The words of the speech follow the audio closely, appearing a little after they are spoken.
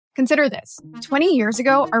Consider this. 20 years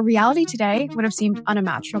ago, our reality today would have seemed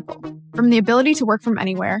unimaginable. From the ability to work from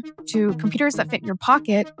anywhere, to computers that fit in your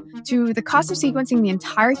pocket, to the cost of sequencing the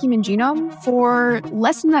entire human genome for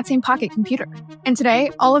less than that same pocket computer. And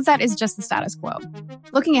today, all of that is just the status quo.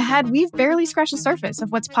 Looking ahead, we've barely scratched the surface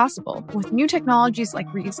of what's possible with new technologies like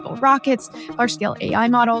reusable rockets, large-scale AI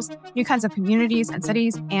models, new kinds of communities and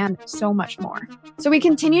cities, and so much more. So we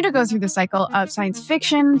continue to go through the cycle of science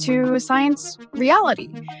fiction to science reality.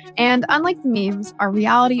 And unlike the memes, our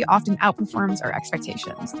reality often outperforms our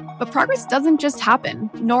expectations. But progress doesn't just happen,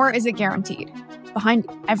 nor is it guaranteed. Behind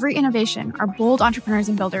every innovation are bold entrepreneurs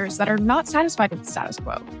and builders that are not satisfied with the status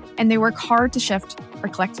quo, and they work hard to shift our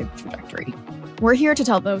collective trajectory. We're here to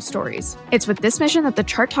tell those stories. It's with this mission that the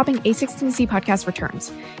chart-topping a16z podcast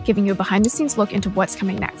returns, giving you a behind-the-scenes look into what's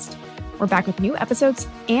coming next. We're back with new episodes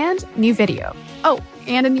and new video. Oh,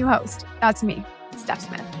 and a new host. That's me, Steph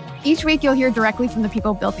Smith. Each week, you'll hear directly from the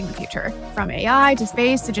people building the future, from AI to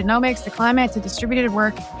space to genomics to climate to distributed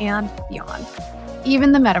work and beyond.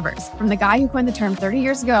 Even the metaverse, from the guy who coined the term 30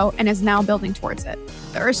 years ago and is now building towards it.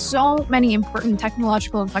 There are so many important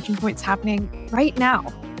technological inflection points happening right now,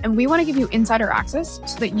 and we want to give you insider access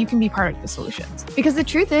so that you can be part of the solutions. Because the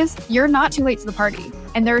truth is, you're not too late to the party,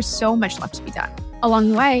 and there is so much left to be done.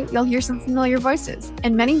 Along the way, you'll hear some familiar voices,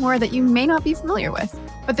 and many more that you may not be familiar with.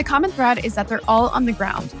 But the common thread is that they're all on the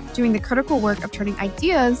ground, doing the critical work of turning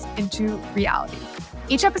ideas into reality.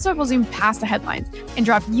 Each episode will zoom past the headlines and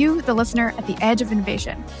drop you, the listener, at the edge of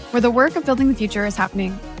innovation, where the work of building the future is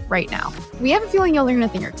happening right now. We have a feeling you'll learn a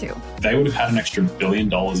thing or two. They would have had an extra $1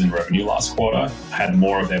 billion in revenue last quarter, had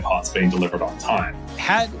more of their parts being delivered on time.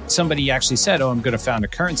 Had somebody actually said, I'm going to found a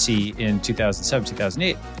currency in 2007,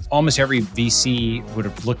 2008, almost every VC would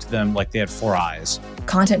have looked at them like they had four eyes.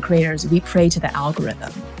 Content creators, we pray to the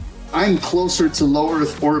algorithm. I'm closer to low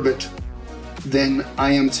Earth orbit than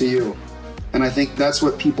I am to you. And I think that's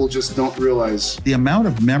what people just don't realize. The amount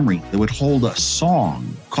of memory that would hold a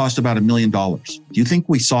song cost about $1 million. Do you think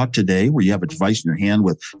we saw it today where you have a device in your hand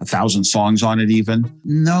with 1,000 songs on it even?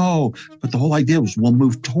 No, but the whole idea was we'll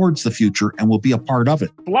move towards the future and we'll be a part of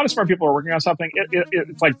it. A lot of smart people are working on something.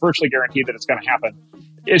 It's like virtually guaranteed that it's going to happen.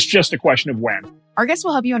 It's just a question of when. Our guests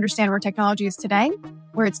will help you understand where technology is today,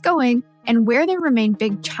 where it's going, and where there remain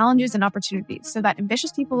big challenges and opportunities so that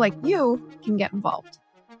ambitious people like you can get involved.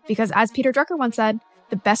 Because as Peter Drucker once said,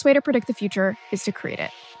 the best way to predict the future is to create it.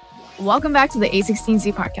 Welcome back to the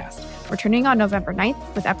a16z podcast. Returning on November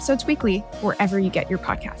 9th with episodes weekly wherever you get your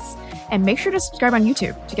podcasts. And make sure to subscribe on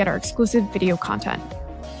YouTube to get our exclusive video content.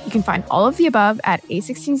 You can find all of the above at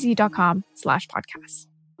a16z.com/podcasts.